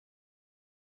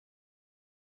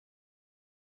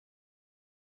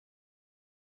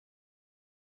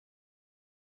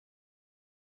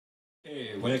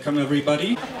Hey, welcome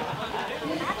everybody.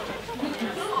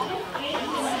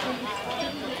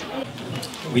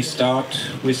 We start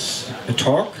with a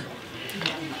talk.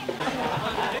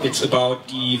 It's about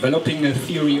developing a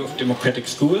theory of democratic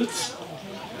schools.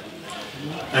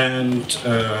 And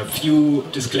a few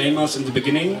disclaimers in the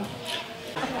beginning.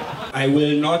 I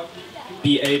will not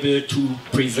be able to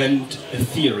present a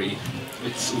theory.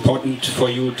 It's important for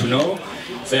you to know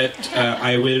that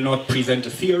I will not present a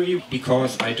theory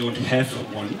because I don't have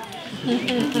one.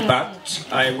 But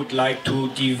I would like to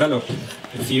develop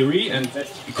a theory, and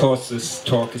that's because this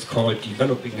talk is called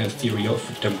Developing a Theory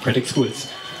of Democratic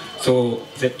Schools, so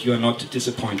that you are not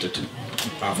disappointed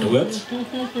afterwards.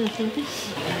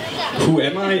 Who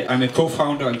am I? I'm a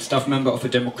co-founder and staff member of a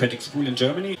democratic school in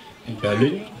Germany, in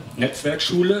Berlin,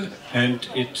 Netzwerkschule, and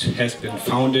it has been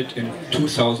founded in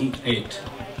 2008.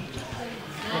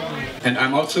 And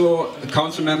I'm also a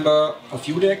council member of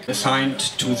IDEC, assigned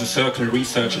to the Circle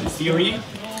Research and Theory.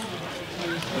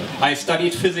 I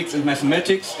studied physics and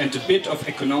mathematics and a bit of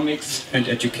economics and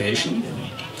education.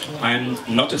 I'm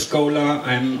not a scholar,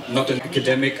 I'm not an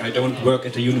academic, I don't work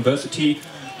at a university,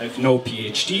 I have no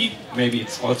PhD, maybe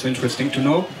it's also interesting to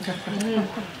know.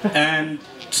 And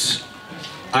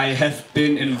I have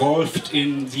been involved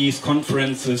in these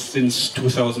conferences since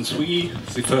 2003.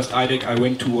 The first IDEC I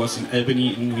went to was in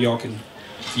Albany in New York in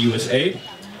the USA.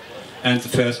 And the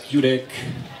first IDEC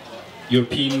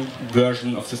European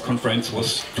version of this conference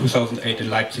was 2008 in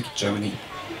Leipzig, Germany.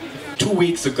 2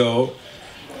 weeks ago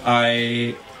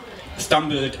I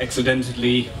stumbled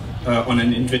accidentally on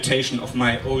an invitation of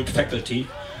my old faculty.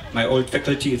 My old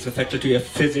faculty is the Faculty of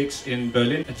Physics in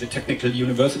Berlin at the Technical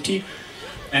University.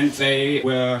 And they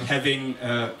were having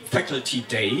a faculty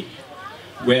day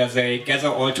where they gather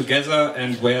all together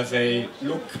and where they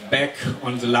look back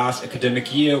on the last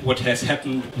academic year, what has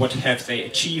happened, what have they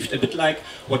achieved, a bit like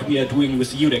what we are doing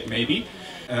with IDEC maybe.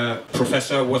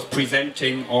 Professor was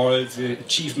presenting all the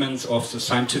achievements of the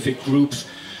scientific groups,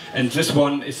 and this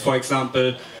one is, for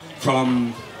example,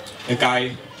 from a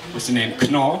guy with the name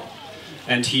Knorr,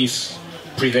 and he's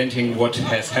presenting what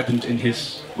has happened in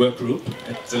his work group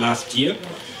at the last year.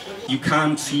 You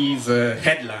can't see the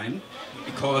headline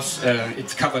because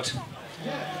it's covered.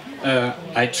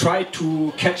 I tried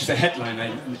to catch the headline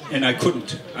and I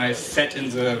couldn't. I sat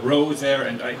in the row there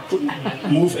and I couldn't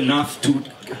move enough to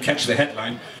catch the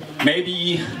headline.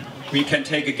 Maybe we can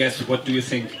take a guess. What do you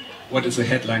think? What is the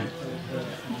headline?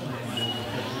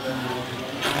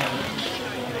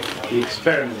 The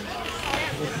experiment.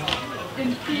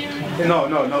 In theory? No,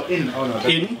 in. Oh, no.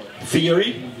 In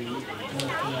theory?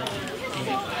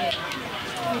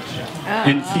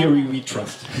 In theory we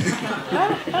trust.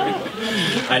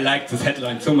 I like this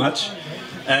headline so much.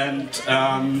 And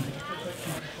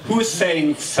who is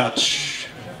saying such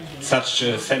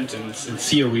a sentence, in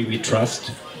theory we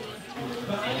trust?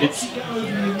 It's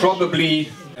probably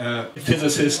a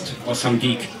physicist or some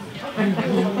geek.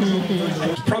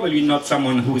 Probably not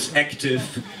someone who is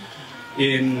active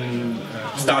in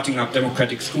starting up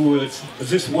democratic schools.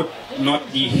 This would not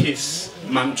be his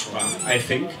mantra, I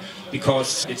think,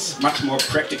 because it's much more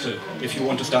practical. If you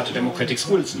want to start a democratic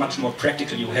school, it's much more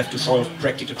practical. You have to solve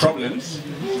practical problems.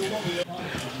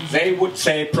 They would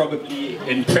say probably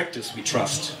in practice we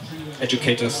trust,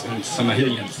 educators and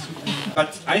Summerhillians.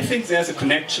 But I think there's a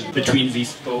connection between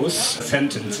these both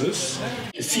sentences.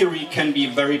 Theory can be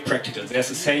very practical. There's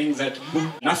a saying that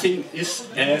nothing is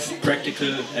as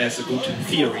practical as a good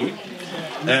theory.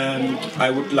 And I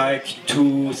would like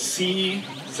to see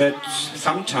that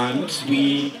sometimes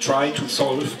we try to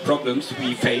solve problems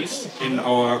we face in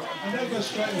our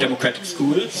democratic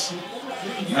schools,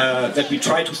 that we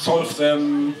try to solve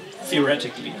them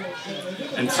theoretically.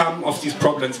 And some of these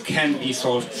problems can be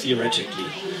solved theoretically.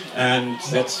 And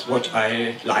that's what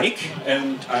I like,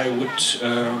 and I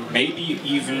would maybe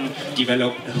even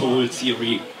develop a whole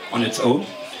theory on its own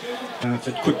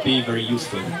that could be very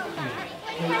useful.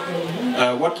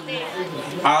 What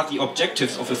are the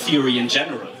objectives of a theory in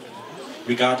general?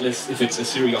 Regardless if it's a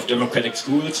theory of democratic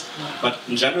schools, but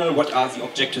in general, what are the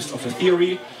objectives of a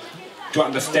theory? To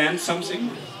understand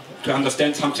something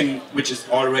which is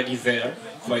already there.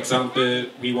 For example,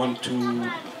 we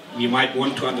might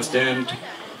want to understand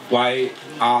why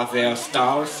are there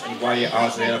stars and why are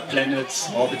there planets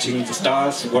orbiting the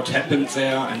stars, what happens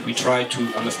there, and we try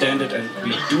to understand it, and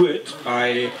we do it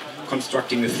by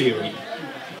constructing a theory.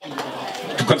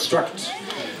 To construct.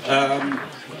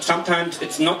 Sometimes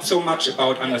it's not so much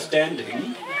about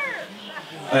understanding,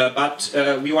 but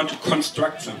we want to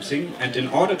construct something, and in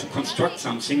order to construct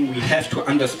something we have to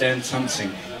understand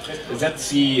something. That's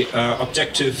the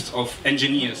objectives of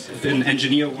engineers. If an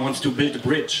engineer wants to build a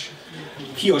bridge,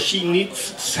 he or she needs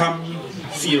some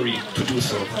theory to do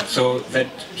so, so that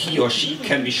he or she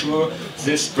can be sure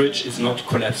this bridge is not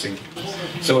collapsing.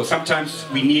 So sometimes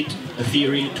we need a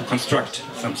theory to construct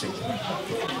something.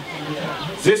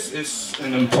 This is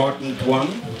an important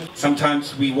one.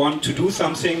 Sometimes we want to do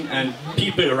something and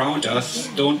people around us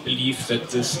don't believe that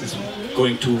this is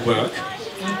going to work.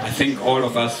 I think all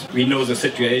of us, we know the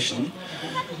situation.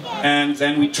 And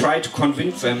then we try to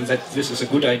convince them that this is a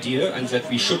good idea and that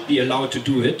we should be allowed to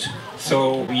do it.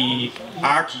 So we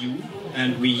argue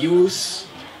and we use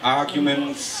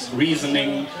arguments,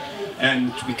 reasoning,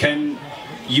 and we can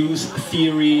use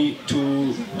theory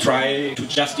to try to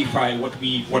justify what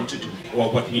we want to do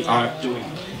or what we are doing.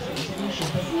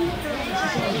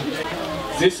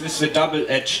 This is a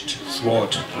double-edged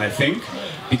sword, I think,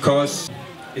 because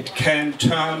it can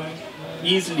turn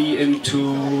easily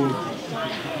into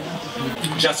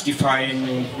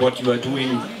justifying what you are doing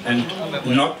and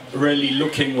not really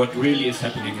looking what really is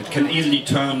happening. It can easily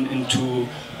turn into,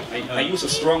 I use a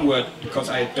strong word because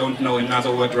I don't know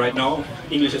another word right now.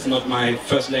 English is not my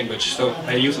first language, so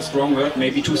I use a strong word,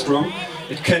 maybe too strong.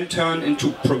 It can turn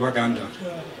into propaganda.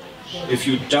 If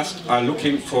you just are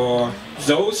looking for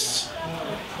those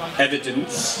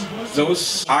evidence,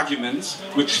 those arguments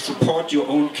which support your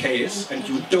own case, and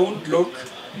you don't look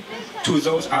to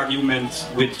those arguments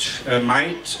which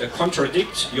might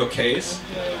contradict your case,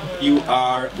 you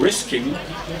are risking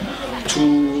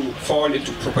to fall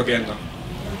into propaganda.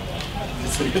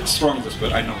 It's a bit strong, this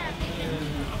word, I know.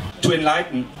 To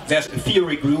enlighten, there's a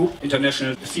theory group,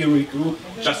 international theory group,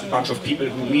 just a bunch of people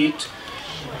who meet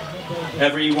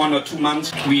every 1 or 2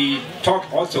 months. We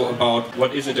talk also about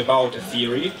what is it about a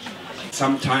theory.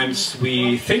 Sometimes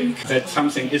we think that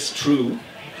something is true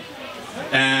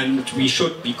and we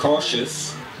should be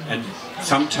cautious, and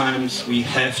sometimes we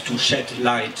have to shed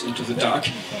light into the dark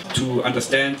to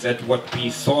understand that what we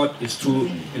thought is true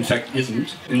in fact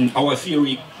isn't. In our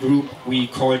theory group we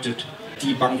called it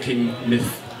debunking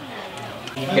myth.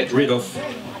 Get rid of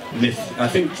myth. I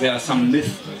think there are some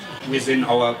myths within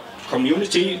our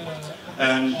community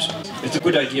and it's a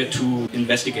good idea to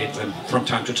investigate them from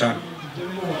time to time.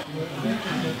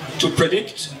 To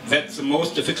predict, that's the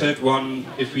most difficult one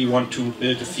if we want to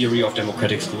build a theory of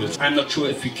democratic schools. I'm not sure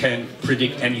if we can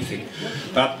predict anything,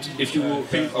 but if you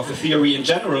think of a theory in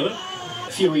general,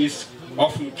 theories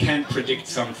often can predict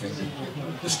something.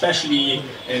 Especially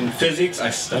in physics, I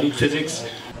studied physics,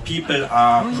 people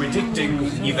are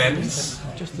predicting events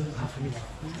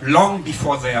long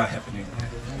before they are happening.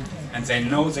 And they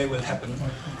know they will happen.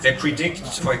 They predict,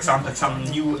 for example, some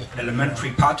new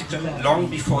elementary particle long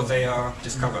before they are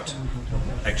discovered,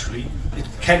 actually. It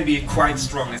can be quite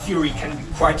strong. A theory can be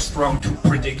quite strong to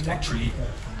predict, actually,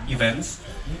 events.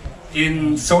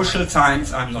 In social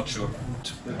science, I'm not sure.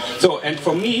 So, and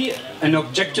for me, an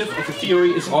objective of a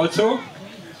theory is also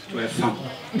to have fun.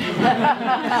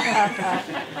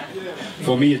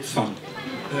 For me, it's fun.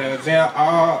 There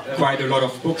are quite a lot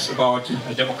of books about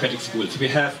democratic schools. We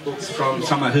have books from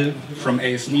Summerhill, from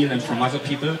A.S. Neal and from other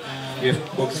people. We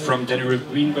have books from Daniel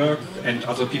Greenberg and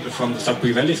other people from the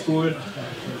Sudbury Valley School.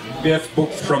 We have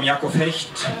books from Jakob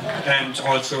Hecht and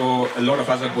also a lot of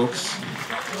other books.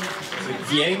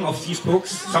 The aim of these books,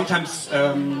 sometimes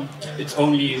it's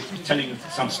only telling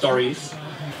some stories.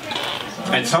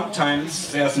 And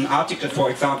sometimes there's an article, for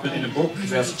example, in a book,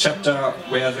 there's a chapter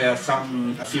where there's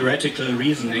some theoretical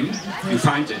reasoning. You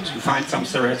find some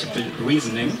theoretical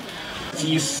reasoning.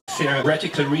 These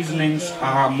theoretical reasonings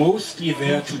are mostly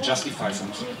there to justify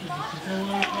something.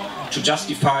 To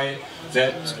justify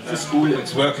that the school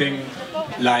is working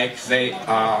like they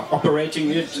are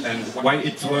operating it and why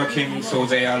it's working. So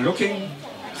they are looking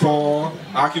for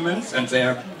arguments, and they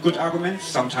are good arguments,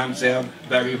 sometimes they are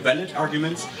very valid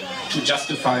arguments to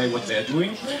justify what they are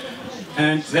doing.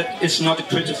 And that is not a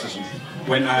criticism.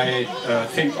 When I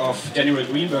think of Daniel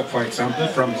Greenberg, for example,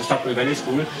 from the Sudbury Valley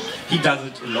School, he does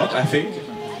it a lot, I think,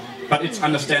 but it's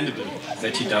understandable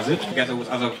that he does it. Together with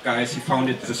other guys, he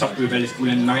founded the Sudbury Valley School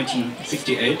in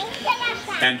 1968,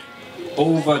 and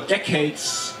over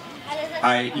decades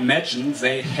I imagine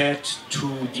they had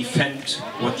to defend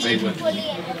what they were doing.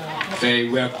 They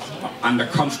were under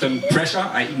constant pressure,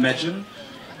 I imagine,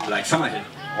 like Summerhill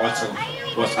also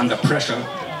was under pressure,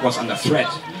 was under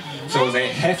threat. So they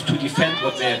have to defend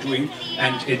what they are doing,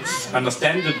 and it's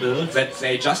understandable that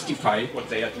they justify what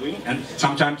they are doing, and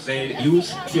sometimes they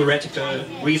use theoretical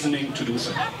reasoning to do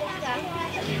so.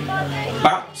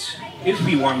 But if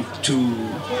we want to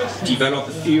develop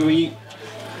a theory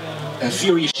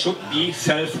should be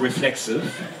self-reflexive.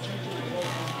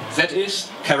 that is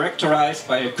characterized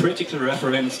by a critical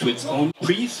reference to its own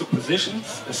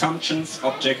presuppositions, assumptions,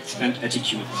 objects and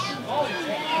attitudes.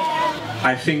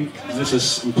 I think this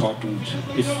is important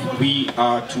if we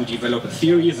are to develop a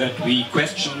theory, that we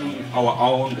question our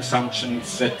own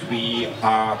assumptions, that we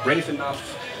are brave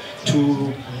enough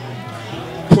to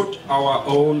put our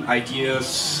own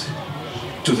ideas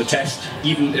to the test,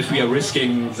 even if we are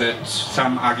risking that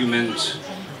some argument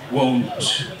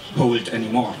won't hold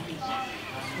anymore.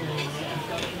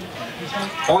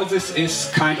 All this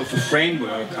is kind of a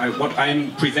framework. What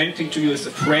I'm presenting to you is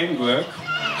a framework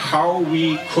how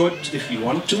we could, if we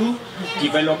want to,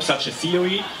 develop such a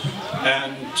theory.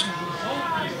 And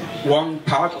one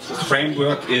part of this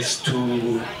framework is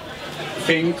to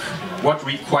think what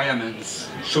requirements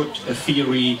should a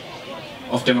theory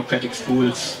of democratic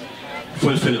schools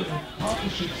fulfill.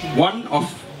 One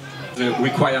of the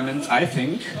requirements, I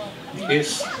think,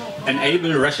 is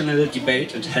enable rational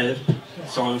debate and help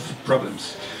solve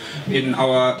problems. In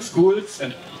our schools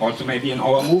and also maybe in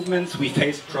our movements, we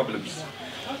face problems.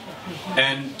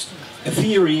 And a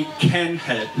theory can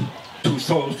help to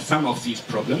solve some of these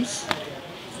problems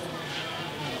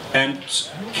and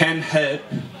can help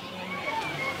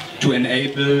to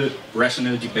enable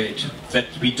rational debate, that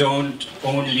we don't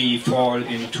only fall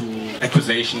into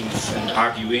accusations and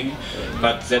arguing,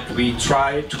 but that we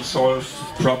try to solve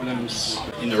problems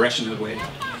in a rational way.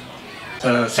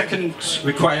 Second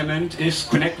requirement is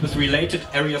connect with related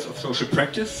areas of social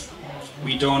practice.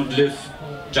 We don't live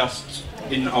just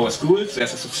in our schools,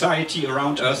 there's a society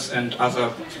around us and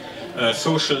other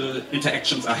social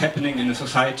interactions are happening in the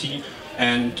society,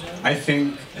 and I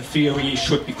think a theory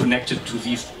should be connected to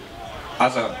these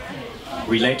other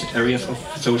related areas of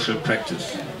social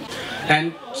practice.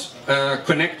 And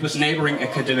connect with neighboring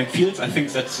academic fields. I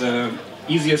think that's the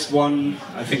easiest one.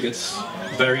 I think it's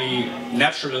very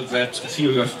natural that a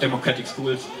theory of democratic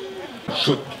schools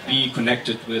should be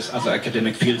connected with other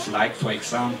academic fields, like, for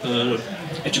example,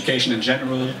 education in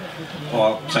general,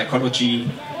 or psychology,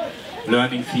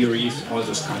 learning theories, all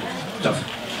this kind of stuff.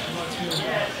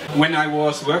 When I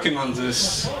was working on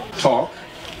this talk,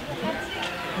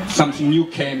 something new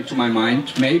came to my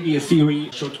mind. Maybe a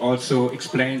theory should also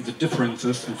explain the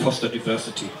differences and foster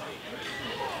diversity.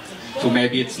 So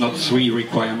maybe it's not 3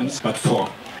 requirements, but 4.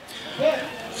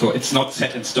 So it's not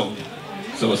set in stone,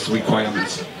 those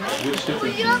requirements. Which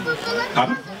difference?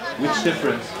 Pardon? Which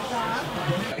difference?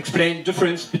 Explain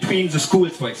difference between the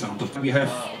schools, for example. We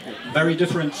have very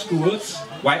different schools.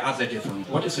 Why are they different?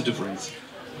 What is the difference?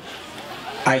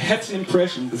 I had the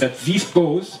impression that these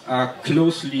both are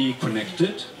closely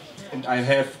connected, and I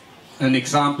have an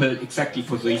example exactly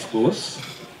for these both.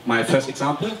 My first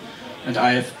example, and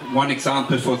I have one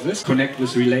example for this, connect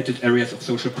with related areas of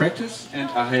social practice,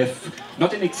 and I have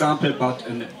not an example but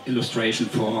an illustration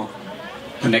for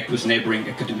connect with neighboring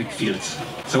academic fields.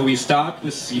 So we start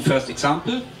with the first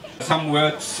example. Some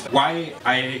words why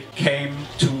I came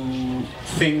to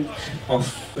think of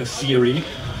a theory.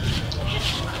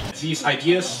 These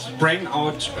ideas sprang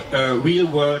out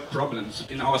real-world problems.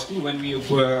 In our school, when we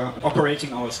were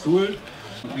operating our school,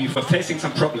 we were facing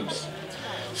some problems.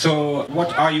 So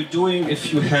what are you doing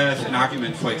if you have an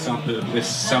argument, for example, with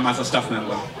some other staff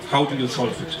member? How do you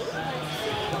solve it?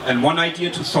 And one idea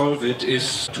to solve it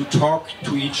is to talk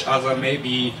to each other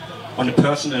maybe on a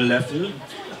personal level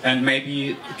and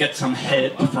maybe get some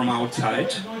help from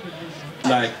outside,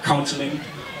 like counseling.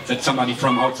 That somebody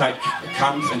from outside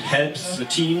comes and helps the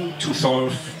team to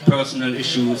solve personal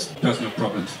issues, personal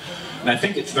problems. And I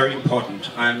think it's very important.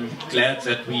 I'm glad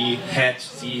that we had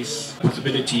these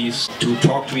possibilities to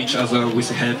talk to each other with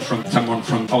the help from someone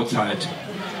from outside.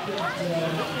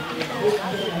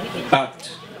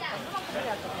 But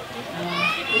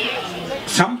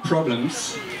some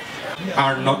problems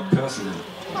are not personal.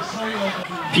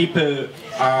 People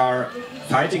are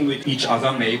fighting with each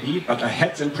other maybe, but I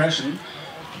had the impression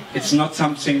it's not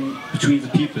something between the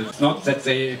people. It's not that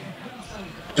they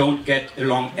don't get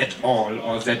along at all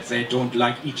or that they don't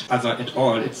like each other at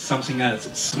all. It's something else.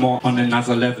 It's more on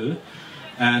another level.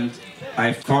 And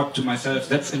I thought to myself,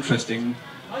 that's interesting.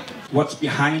 What's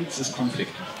behind this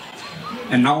conflict?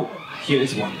 And now, here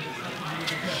is one.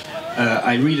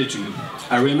 I read it to you.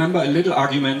 I remember a little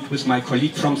argument with my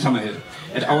colleague from Summerhill.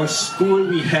 At our school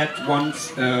we had one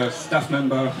staff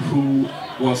member who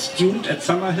was student at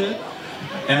Summerhill,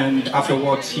 and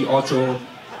afterwards he also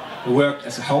worked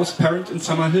as a house parent in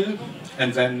Summerhill,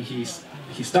 and then he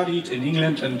studied in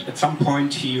England, and at some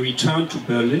point he returned to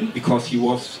Berlin because he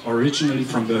was originally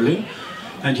from Berlin,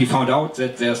 and he found out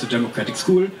that there's a democratic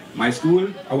school, my school,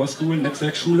 our school,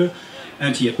 Netzwerkschule,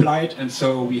 and he applied, and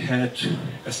so we had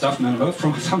a staff member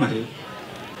from Summerhill.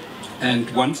 And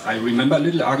once I remember a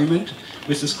little argument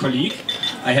with this colleague,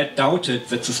 I had doubted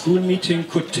that the school meeting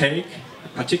could take a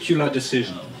particular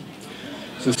decision.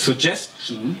 The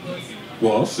suggestion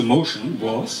was, the motion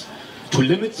was, to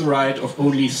limit the right of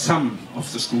only some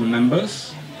of the school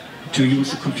members to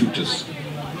use the computers.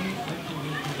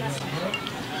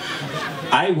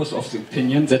 I was of the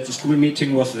opinion that the school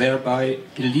meeting was thereby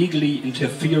illegally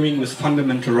interfering with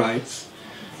fundamental rights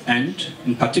and,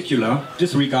 in particular,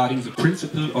 disregarding the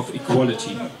principle of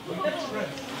equality.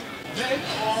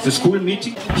 The school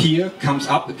meeting here comes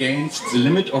up against the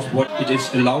limit of what it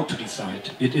is allowed to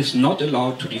decide. It is not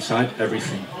allowed to decide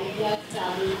everything.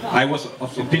 I was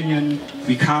of the opinion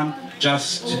we can't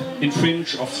just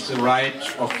infringe of the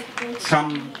right of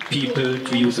some people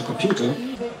to use a computer.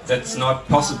 That's not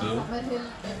possible,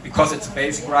 because it's a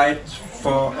basic right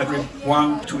for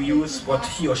everyone to use what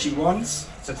he or she wants.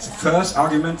 That's the first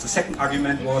argument. The second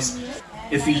argument was,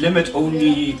 if we limit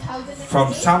only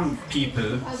from some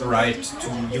people the right to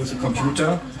use a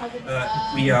computer,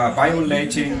 we are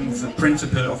violating the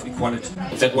principle of equality.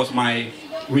 That was my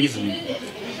reasoning.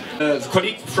 The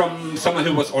colleague from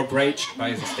Summerhill was outraged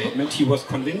by the statement. He was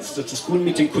convinced that the school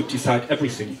meeting could decide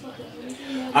everything.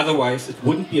 Otherwise, it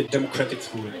wouldn't be a democratic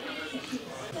school.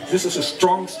 This is a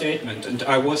strong statement, and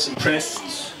I was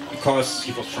impressed because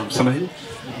he was from Summerhill,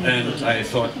 and I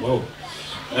thought, whoa.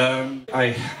 I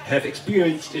have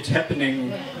experienced it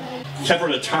happening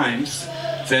several times,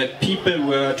 that people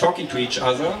were talking to each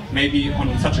other, maybe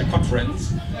on such a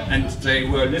conference, and they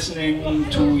were listening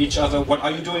to each other, what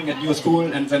are you doing at your school?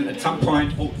 And then at some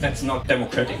point, oh, that's not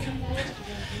democratic.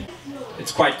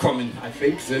 It's quite common, I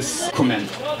think, this comment.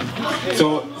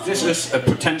 So this is a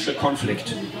potential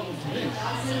conflict.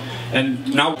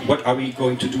 And now what are we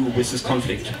going to do with this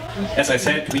conflict? As I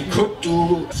said, we could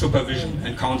do supervision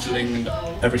and counseling and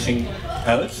everything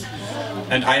else.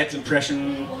 And I had the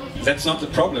impression that's not the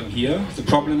problem here. The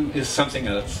problem is something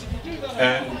else.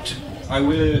 And I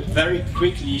will very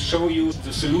quickly show you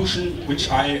the solution which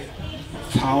I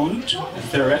found, a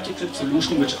theoretical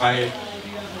solution which I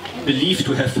believe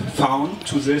to have found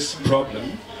to this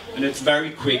problem. And it's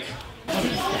very quick.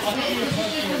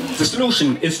 The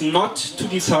solution is not to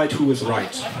decide who is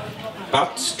right,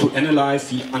 but to analyze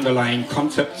the underlying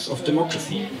concepts of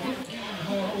democracy.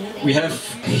 We have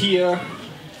here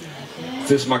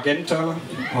this magenta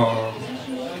or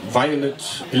violet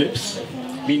ellipse,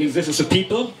 meaning this is a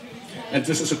people and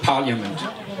this is a parliament.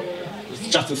 It's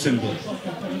just a symbol.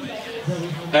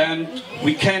 And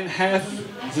we can have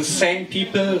the same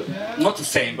people, not the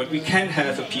same, but we can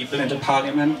have a people and a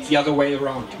parliament the other way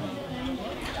around.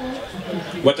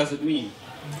 What does it mean?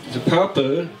 The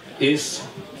purple is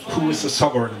who is the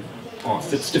sovereign. Oh,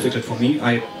 that's difficult for me.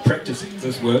 I practice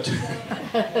this word.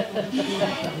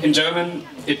 In German,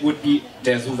 it would be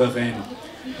der Souverän.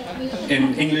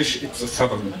 In English, it's the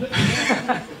sovereign.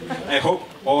 I hope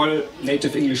all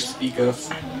native English speakers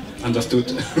understood.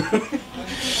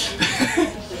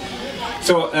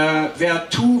 So there are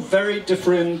two very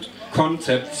different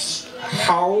concepts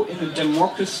how in a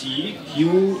democracy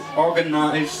you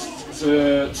organize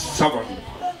the sovereign.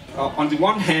 On the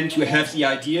one hand, you have the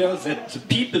idea that the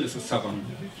people is the sovereign.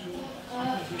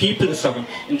 People is sovereign.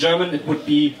 In German, it would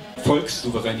be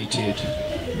Volkssouveränität.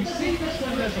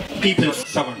 People's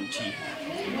sovereignty.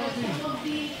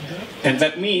 And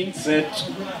that means that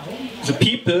the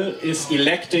people is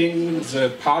electing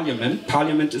the parliament.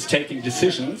 Parliament is taking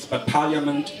decisions, but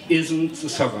parliament isn't the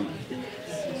sovereign.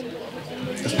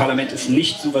 Das Parlament ist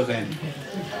nicht souverän.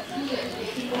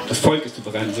 Das Volk ist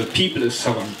souverän. The people is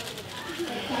sovereign.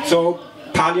 So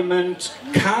parliament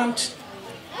can't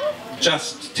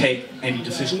just take any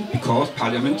decision because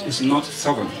parliament is not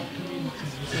sovereign.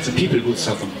 It's the people who are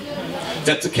sovereign.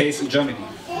 That's the case in Germany.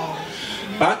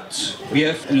 But we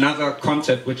have another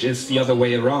concept which is the other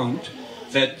way around,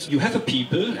 that you have a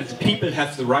people and the people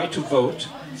have the right to vote,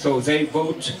 so they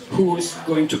vote who is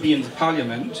going to be in the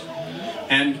parliament,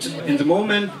 and in the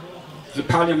moment the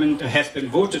parliament has been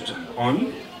voted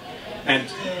on and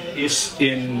is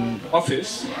in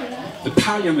office, the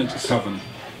parliament is sovereign.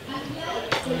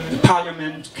 The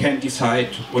parliament can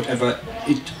decide whatever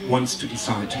it wants to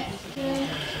decide.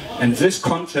 And this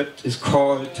concept is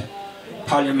called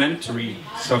parliamentary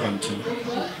sovereignty.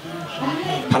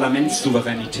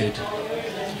 Parlamentssouveränität.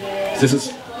 This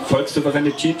is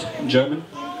Volkssouveränität in German,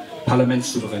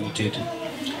 Parlamentssouveränität.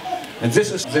 And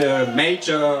this is the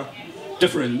major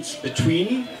difference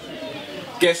between,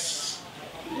 guess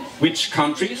which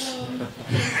countries?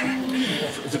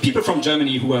 The people from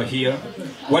Germany who are here,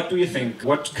 what do you think?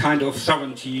 What kind of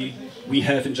sovereignty we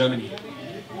have in Germany?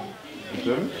 In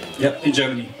Germany? Yeah, in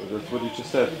Germany. That's what you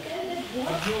just said.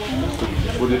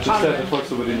 Wurde just said the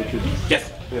Volkssuveränität.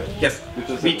 Yes, Yeah. yes. You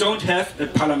just We said- don't have a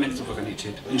parliament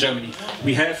sovereignty in Germany.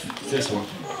 We have this one.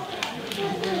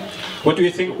 What do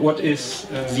you think? What is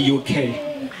the UK?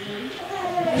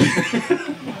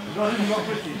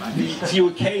 The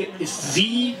UK is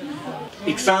the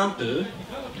example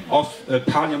of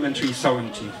parliamentary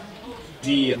sovereignty.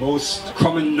 The most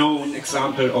common known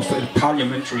example of a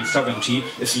parliamentary sovereignty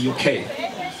is the UK.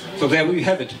 So there we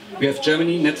have it. We have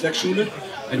Germany, Netzwerkschule,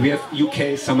 and we have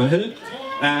UK, Summerhill.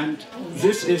 And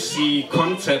this is the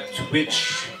concept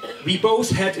which we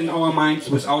both had in our minds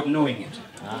without knowing it.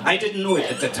 I didn't know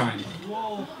it at that time.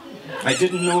 I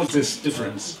didn't know this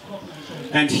difference.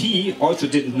 And he also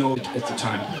didn't know it at the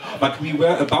time. But we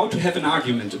were about to have an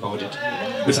argument about it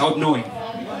without knowing.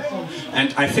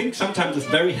 And I think sometimes it's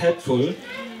very helpful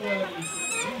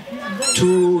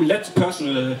to let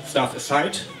personal stuff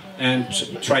aside and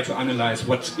try to analyze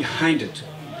what's behind it,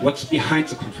 what's behind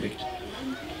the conflict.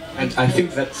 And I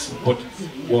think that's what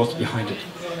was behind it.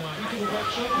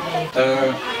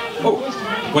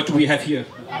 What do we have here?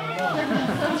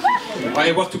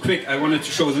 I was too quick, I wanted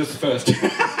to show this first.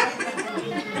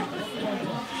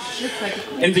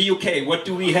 In the UK, what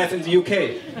do we have in the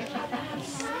UK?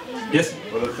 Yes?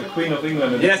 Well, it's the Queen of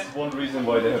England, and Yes. that's one reason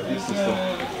why they have this system.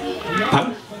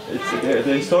 Pardon? It's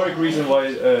the historic reason why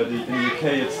in the UK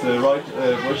it's the right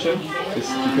version is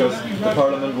because the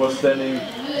Parliament was standing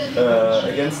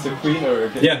against the Queen or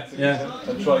against Yeah, the yeah. King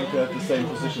and trying to have the same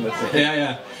position as the King. Yeah,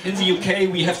 yeah. In the UK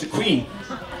we have the Queen.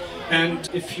 And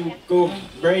if you go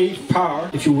very far,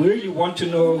 if you really want to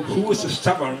know who is the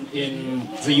sovereign in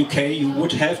the UK, you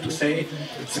would have to say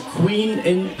it's the Queen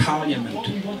in Parliament.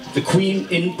 The Queen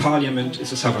in Parliament is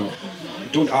the sovereign.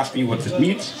 Don't ask me what that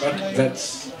means, but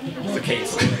that's the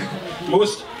case.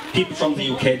 Most people from the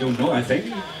UK don't know, I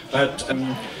think, but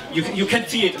you can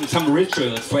see it in some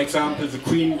rituals. For example, the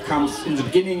Queen comes in the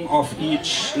beginning of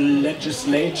each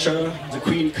legislature, the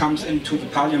Queen comes into the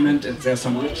Parliament and there's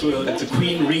some ritual that the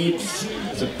Queen reads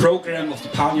the program of the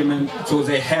Parliament. So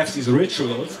they have these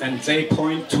rituals and they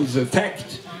point to the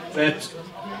fact that,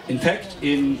 in fact,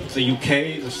 in the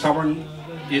UK, the sovereign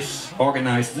is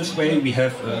organized this way. We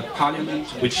have a Parliament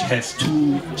which has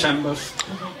 2 chambers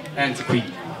and the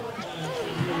Queen.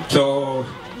 So,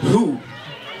 who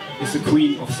is the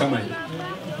Queen of Summerhill?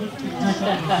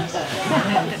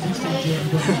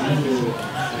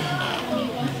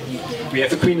 We have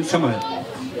the Queen in Summerhill.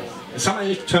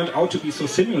 Summerhill turned out to be so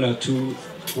similar to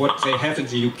what they have in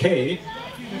the UK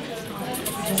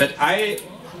that I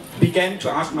began to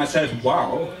ask myself,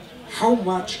 wow, how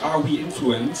much are we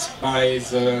influenced by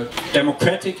the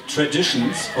democratic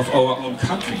traditions of our own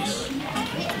countries?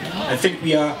 I think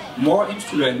we are more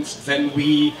influenced than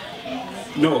we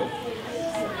know.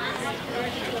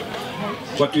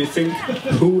 What do you think?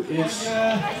 Who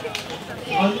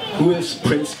is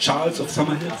Prince Charles of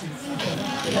Summerhill?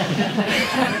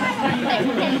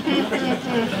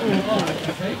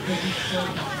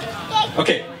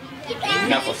 Okay,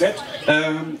 enough of that.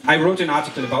 I wrote an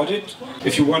article about it.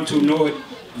 If you want to know it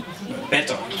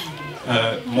better,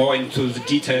 more into the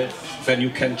details, then you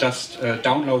can just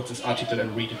download this article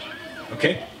and read it.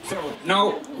 Okay? So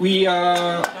now we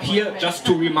are here just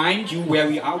to remind you where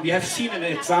we are. We have seen an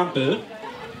example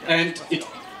and it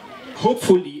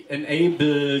hopefully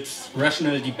enables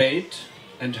rational debate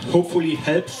and hopefully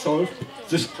helps solve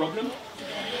this problem.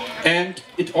 And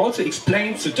it also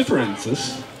explains the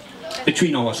differences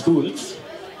between our schools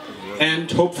and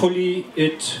hopefully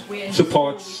it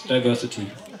supports diversity.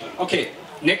 Okay,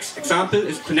 next example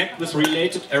is connect with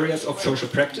related areas of social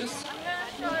practice.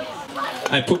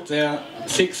 I put there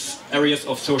 6 areas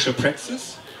of social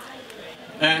practice.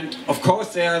 And of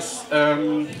course there's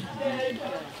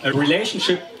a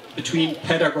relationship between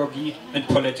pedagogy and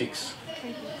politics.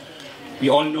 We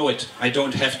all know it. I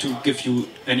don't have to give you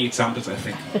any examples, I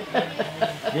think.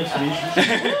 Yes, please.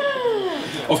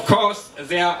 Of course,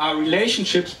 there are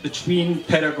relationships between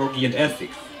pedagogy and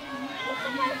ethics.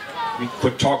 We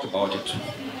could talk about it.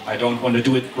 I don't want to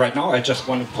do it right now, I just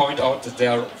want to point out that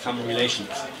there are some relations.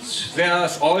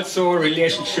 There's also a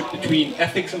relationship between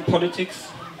ethics and politics,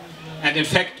 and in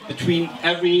fact between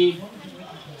every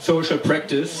social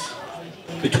practice,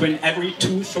 between every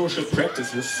 2 social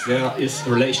practices there is a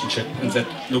relationship, and that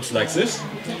looks like this.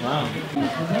 Wow.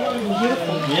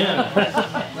 Yeah.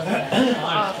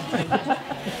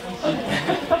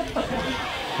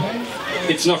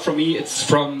 It's not from me, it's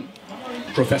from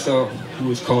a professor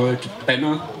who is called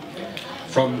Benner,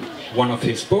 from one of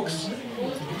his books.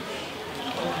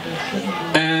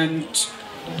 And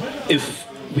if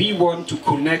we want to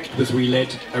connect with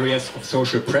related areas of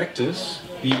social practice,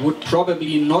 we would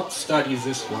probably not study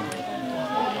this one.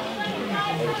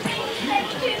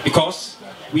 Because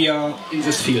we are in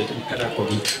this field, in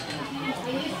pedagogy.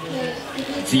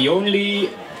 The only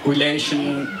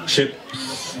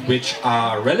relationships which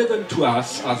are relevant to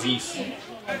us are these.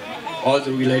 All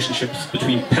the relationships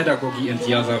between pedagogy and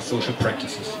the other social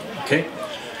practices. Okay?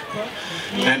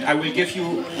 And I will give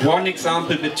you one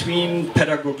example between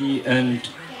pedagogy and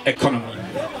economy.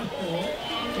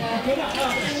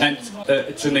 And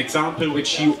it's an example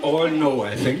which you all know,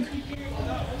 I think.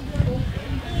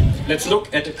 Let's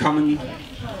look at a common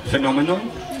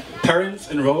phenomenon. Parents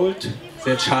enrolled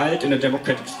their child in a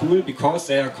democratic school because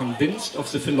they are convinced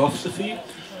of the philosophy.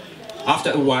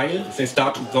 After a while, they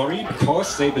start to worry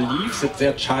because they believe that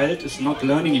their child is not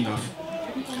learning enough.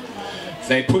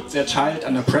 They put their child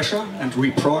under pressure and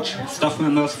reproach staff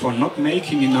members for not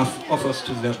making enough offers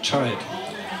to their child.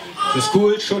 The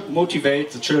school should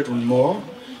motivate the children more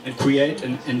and create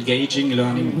an engaging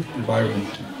learning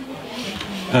environment.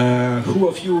 Who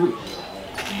of you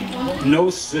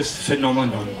knows this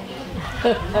phenomenon?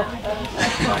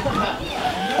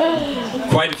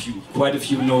 Quite a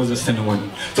few know this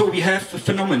phenomenon. So we have a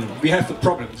phenomenon, we have a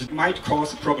problem. It might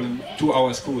cause a problem to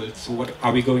our schools. So what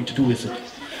are we going to do with it?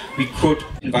 We could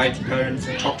invite parents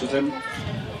and talk to them,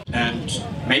 and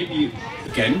maybe,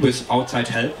 again, with outside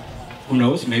help, who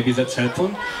knows, maybe that's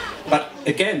helpful. But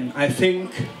again, I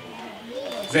think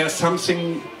there's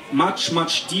something much,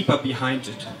 much deeper behind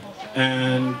it.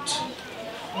 And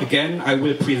again, I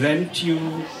will present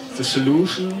you the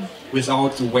solution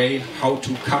without the way how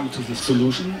to come to the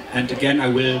solution. And again, I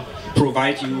will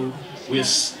provide you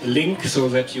with a link so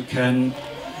that you can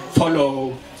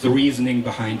follow the reasoning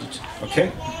behind it.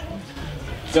 Okay?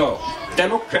 So,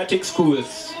 democratic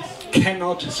schools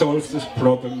cannot solve this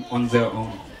problem on their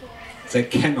own. They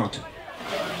cannot.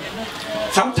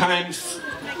 Sometimes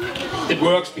it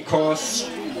works because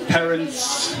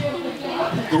parents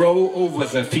grow over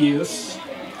their fears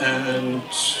and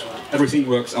everything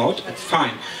works out. It's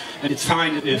fine. And it's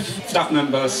fine if staff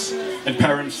members and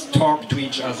parents talk to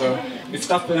each other. If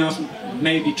staff members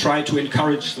maybe try to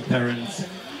encourage the parents,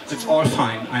 it's all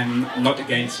fine. I'm not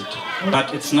against it.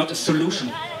 But it's not a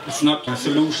solution. It's not a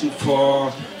solution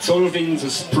for solving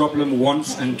this problem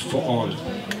once and for all.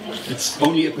 It's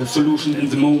only a solution in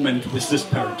the moment with this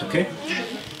parent, okay?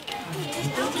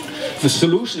 The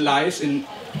solution lies in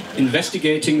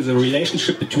investigating the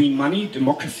relationship between money,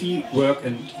 democracy, work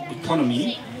and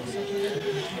economy.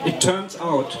 It turns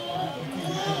out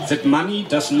that money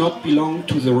does not belong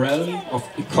to the realm of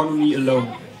economy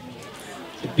alone.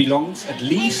 It belongs at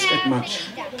least as much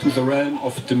to the realm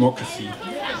of democracy.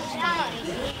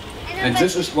 And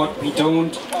this is what we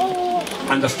don't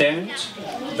understand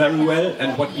very well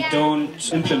and what we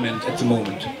don't implement at the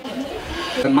moment.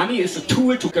 The money is a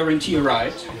tool to guarantee a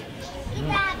right.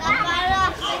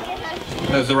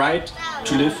 The right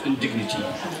to live in dignity.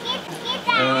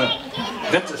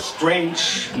 That's a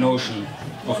strange notion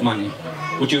of money.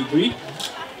 Would you agree?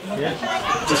 Yeah.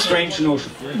 It's a strange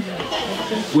notion.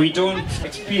 We don't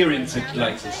experience it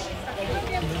like this.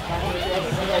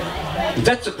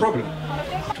 That's a problem.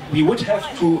 We would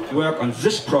have to work on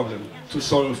this problem to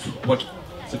solve what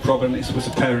the problem is with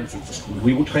the parents in the school.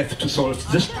 We would have to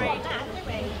solve this problem.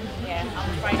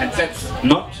 And that's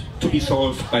not to be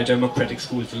solved by democratic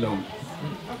schools alone.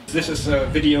 This is a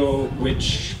video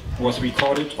which was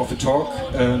recorded of a talk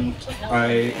and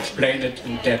I explain it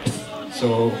in depth.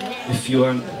 So if you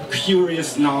are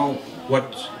curious now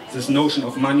what this notion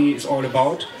of money is all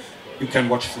about, you can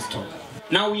watch this talk.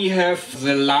 Now we have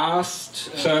the last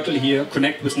circle here,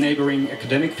 connect with neighboring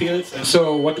academic fields.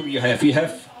 So what do we have? We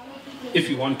have, if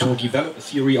you want to develop a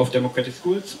theory of democratic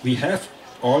schools, we have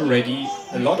already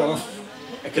a lot of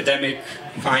academic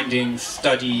findings,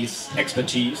 studies,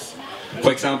 expertise,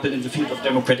 for example in the field of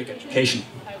democratic education.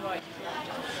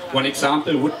 One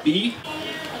example would be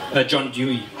John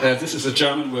Dewey. This is a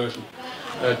German version.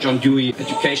 John Dewey,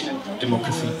 Education and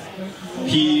Democracy.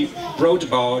 He wrote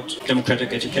about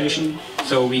democratic education,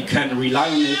 so we can rely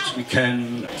on it, we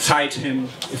can cite him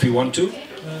if we want to.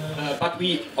 But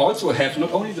we also have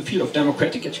not only the field of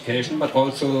democratic education, but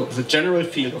also the general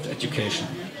field of education.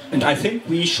 And I think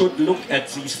we should look at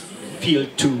this field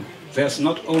too. There's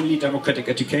not only democratic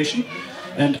education,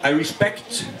 and I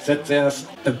respect that there's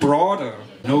a broader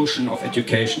notion of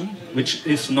education, which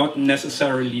is not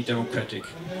necessarily democratic,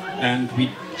 and we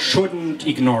shouldn't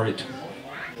ignore it.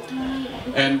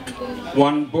 And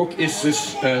one book is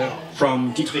this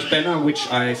from Dietrich Benner,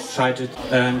 which I cited,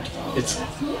 and it's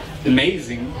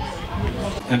amazing,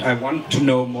 and I want to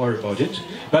know more about it.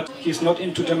 But he's not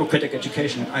into democratic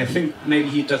education. I think maybe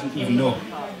he doesn't even know.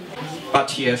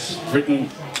 But he has written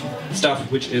stuff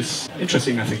which is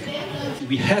interesting, I think.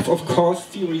 We have, of course,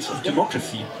 theories of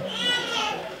democracy.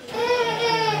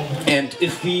 And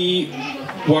if we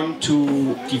want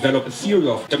to develop a theory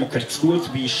of democratic schools,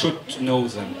 we should know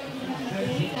them.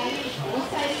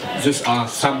 These are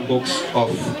some books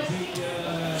of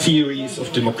theories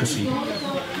of democracy.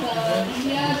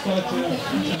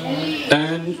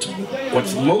 And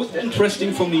what's most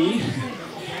interesting for me,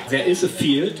 there is a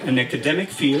field, an academic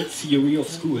field, theory of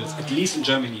schools, at least in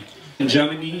Germany. In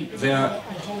Germany there are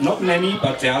not many,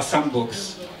 but there are some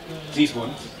books, these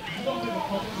ones,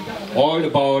 all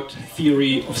about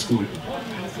theory of school.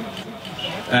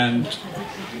 And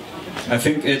I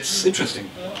think it's interesting.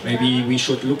 Maybe we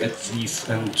should look at these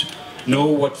and know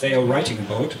what they are writing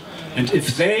about. And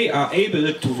if they are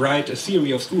able to write a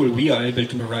theory of school, we are able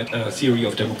to write a theory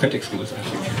of democratic schools, I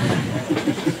think.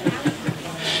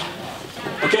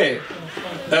 Okay,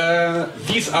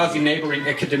 these are the neighboring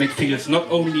academic fields, not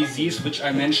only these which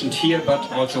I mentioned here,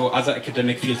 but also other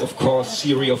academic fields, of course,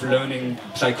 theory of learning,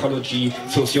 psychology,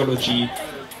 sociology,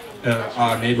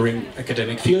 are neighboring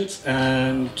academic fields,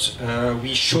 and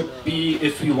we should be,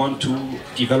 if we want to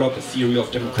develop a theory of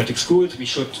democratic schools, we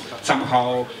should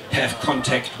somehow have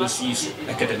contact with these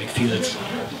academic fields.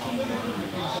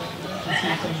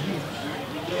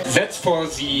 That's for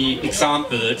the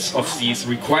examples of these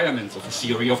requirements of a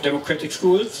theory of democratic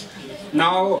schools.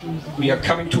 Now we are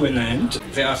coming to an end.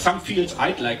 There are some fields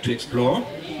I'd like to explore.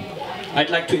 I'd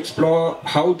like to explore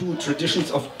how do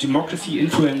traditions of democracy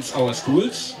influence our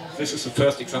schools. This is the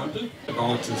first example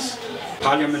about this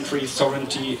parliamentary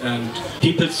sovereignty and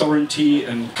people's sovereignty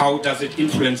and how does it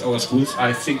influence our schools.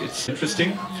 I think it's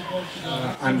interesting.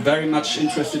 I'm very much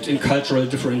interested in cultural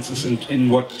differences and in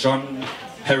what John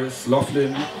Harris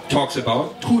Laughlin talks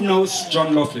about. Who knows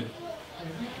John Laughlin?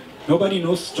 Nobody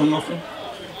knows John Laughlin?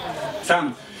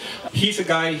 Sam. He's a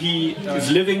guy, he is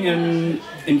living in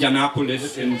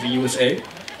Indianapolis in the USA.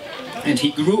 And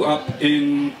he grew up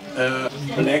in a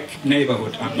black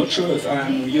neighborhood. I'm not sure if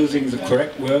I'm using the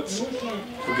correct words,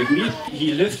 forgive me.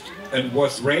 He lived and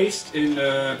was raised in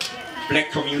a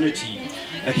black community.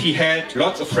 He had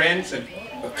lots of friends and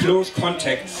close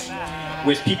contacts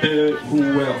with people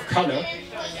who were of color.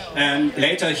 And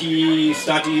later he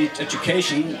studied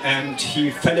education and he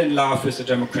fell in love with the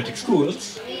democratic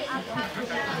schools.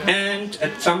 And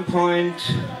at some point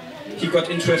he got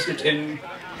interested in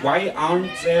why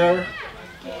aren't there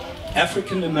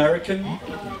African American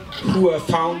who are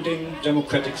founding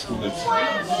democratic schools?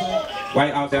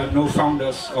 Why are there no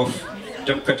founders of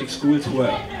democratic schools who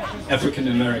are African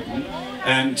American?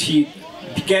 And he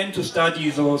began to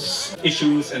study those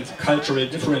issues and cultural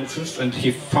differences, and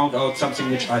he found out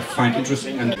something which I find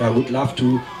interesting, and I would love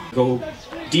to go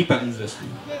deeper in this.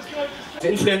 The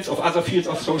influence of other fields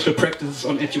of social practices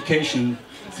on education,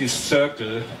 this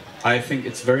circle, I think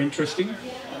it's very interesting.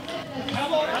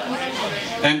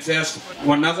 And there's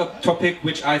one other topic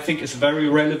which I think is very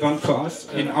relevant for us.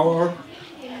 In our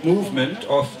movement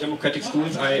of democratic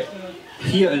schools, I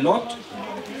hear a lot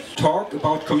talk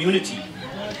about community.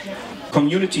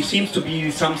 Community seems to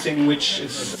be something which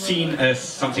is seen as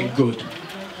something good.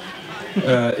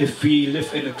 If we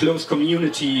live in a close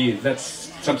community,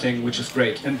 that's something which is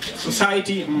great. And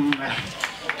society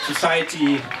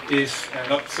is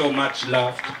not so much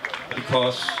loved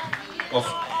because of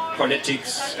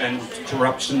politics and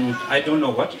corruption, I don't know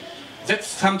what. That's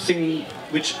something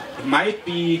which might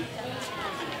be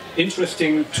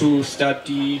interesting to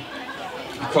study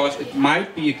because it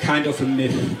might be a kind of a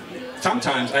myth.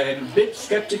 Sometimes I am a bit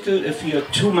skeptical if we are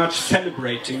too much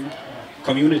celebrating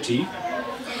community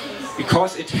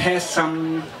because it has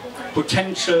some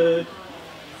potential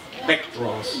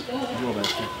backdraws.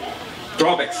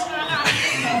 Drawbacks.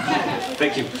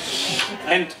 Thank you.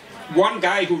 And one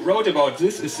guy who wrote about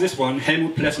this is this one,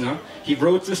 Helmut Plessner. He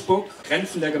wrote this book,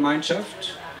 Grenzen der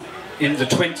Gemeinschaft, in the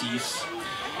 20s.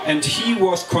 And he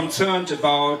was concerned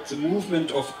about the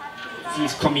movement of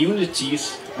these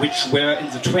communities which were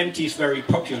in the 20s very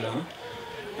popular.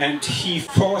 And he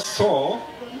foresaw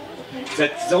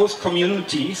that those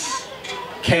communities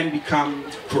can become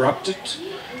corrupted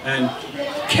and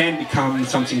can become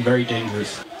something very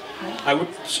dangerous. I would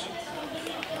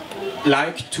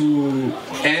like to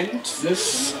end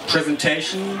this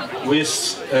presentation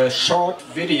with a short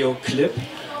video clip.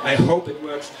 I hope it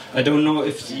works. I don't know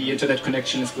if the internet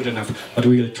connection is good enough, but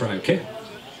we'll try, okay?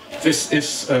 This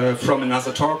is from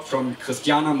another talk from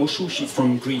Christiana Mushu. She's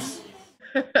from Greece.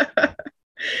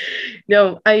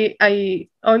 No, I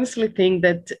honestly think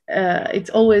that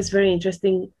it's always very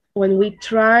interesting when we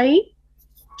try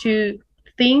to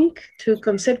think, to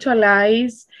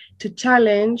conceptualize, to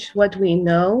challenge what we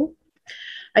know.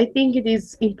 I think it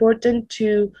is important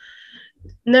to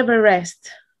never rest.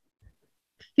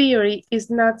 Theory is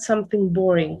not something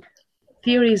boring.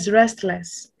 Theory is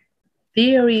restless.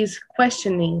 Theory is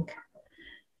questioning,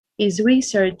 is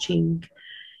researching,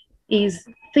 is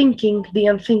thinking the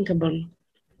unthinkable.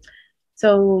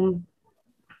 So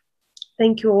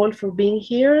thank you all for being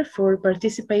here, for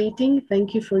participating.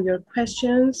 Thank you for your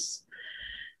questions.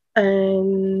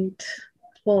 And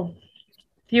well,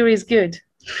 theory is good.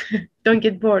 Don't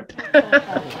get bored.